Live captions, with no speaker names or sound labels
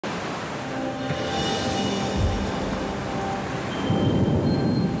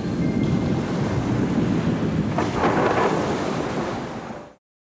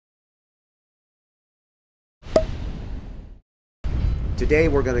Today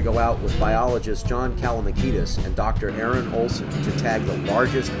we're going to go out with biologist John Calambokidis and Dr. Erin Olson to tag the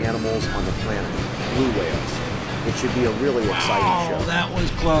largest animals on the planet, blue whales. It should be a really exciting show. That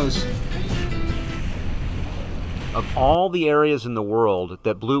was close. Of all the areas in the world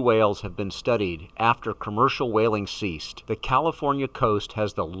that blue whales have been studied after commercial whaling ceased, the California coast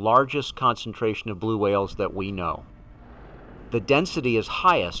has the largest concentration of blue whales that we know. The density is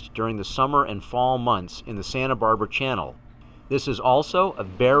highest during the summer and fall months in the Santa Barbara Channel. This is also a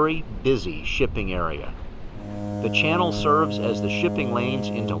very busy shipping area. The channel serves as the shipping lanes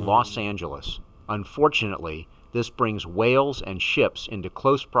into Los Angeles. Unfortunately, this brings whales and ships into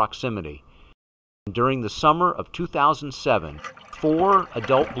close proximity. During the summer of 2007, 4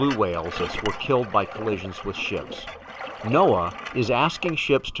 adult blue whales were killed by collisions with ships. NOAA is asking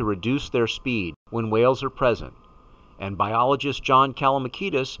ships to reduce their speed when whales are present, and biologist John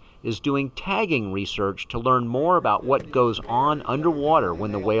Calambokidis is doing tagging research to learn more about what goes on underwater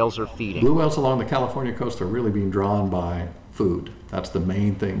when the whales are feeding. Blue whales along the California coast are really being drawn by food. That's the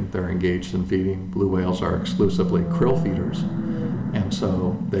main thing they're engaged in feeding. Blue whales are exclusively krill feeders, and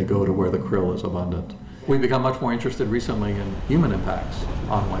so they go to where the krill is abundant. We've become much more interested recently in human impacts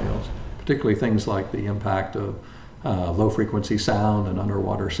on whales, particularly things like the impact of low-frequency sound and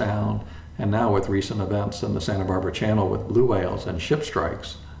underwater sound, and now with recent events in the Santa Barbara Channel with blue whales and ship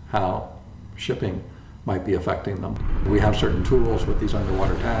strikes, how shipping might be affecting them. We have certain tools with these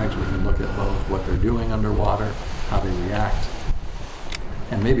underwater tags. We can look at both what they're doing underwater, how they react,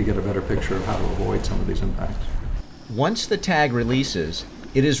 and maybe get a better picture of how to avoid some of these impacts. Once the tag releases,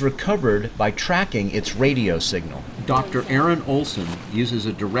 it is recovered by tracking its radio signal. Dr. Erin Olson uses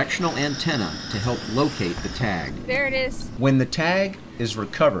a directional antenna to help locate the tag. There it is. When the tag is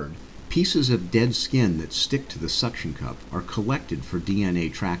recovered, pieces of dead skin that stick to the suction cup are collected for DNA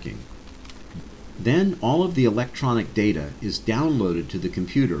tracking. Then all of the electronic data is downloaded to the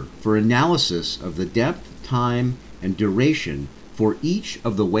computer for analysis of the depth, time, and duration for each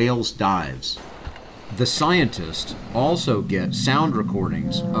of the whale's dives. The scientists also get sound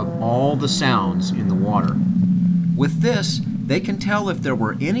recordings of all the sounds in the water. With this, they can tell if there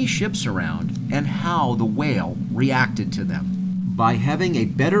were any ships around and how the whale reacted to them. By having a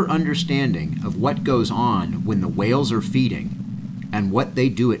better understanding of what goes on when the whales are feeding and what they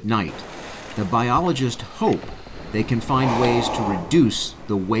do at night, the biologists hope they can find ways to reduce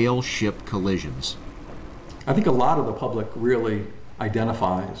the whale-ship collisions. I think a lot of the public really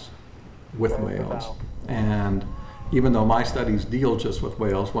identifies with whales, and even though my studies deal just with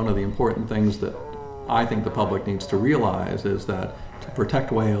whales, one of the important things that I think the public needs to realize is that to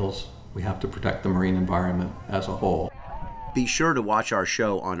protect whales, we have to protect the marine environment as a whole. Be sure to watch our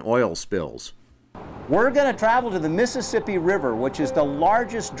show on oil spills. We're going to travel to the Mississippi River, which is the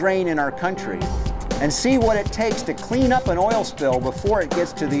largest drain in our country, and see what it takes to clean up an oil spill before it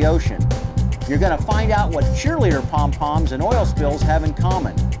gets to the ocean. You're going to find out what cheerleader pom-poms and oil spills have in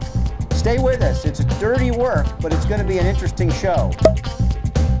common. Stay with us. It's dirty work, but it's going to be an interesting show.